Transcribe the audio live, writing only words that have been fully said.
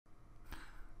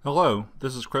Hello,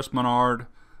 this is Chris Menard.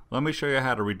 Let me show you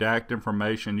how to redact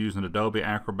information using Adobe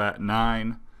Acrobat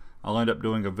 9. I'll end up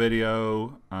doing a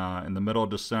video in the middle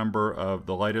of December of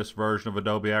the latest version of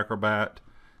Adobe Acrobat.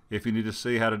 If you need to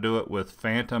see how to do it with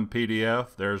Phantom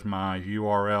PDF, there's my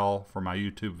URL for my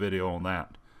YouTube video on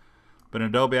that. But in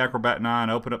Adobe Acrobat 9,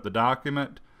 open up the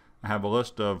document. I have a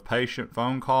list of patient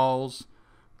phone calls.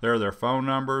 There are their phone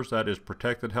numbers. That is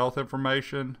protected health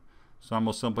information. So I'm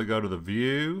going to simply go to the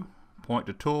View, point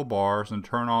to Toolbars, and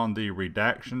turn on the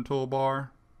Redaction toolbar.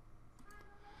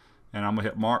 And I'm going to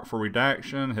hit Mark for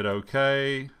Redaction, hit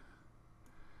OK.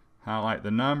 Highlight the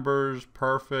numbers,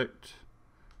 perfect.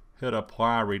 Hit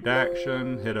Apply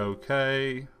Redaction, hit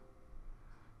OK.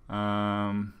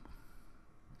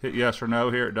 Hit Yes or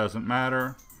No here, it doesn't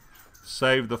matter.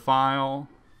 Save the file.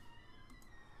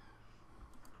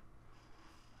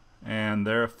 And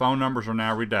their phone numbers are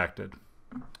now redacted.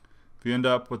 If you end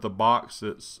up with a box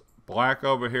that's black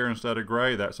over here instead of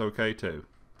gray, that's okay too.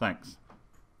 Thanks.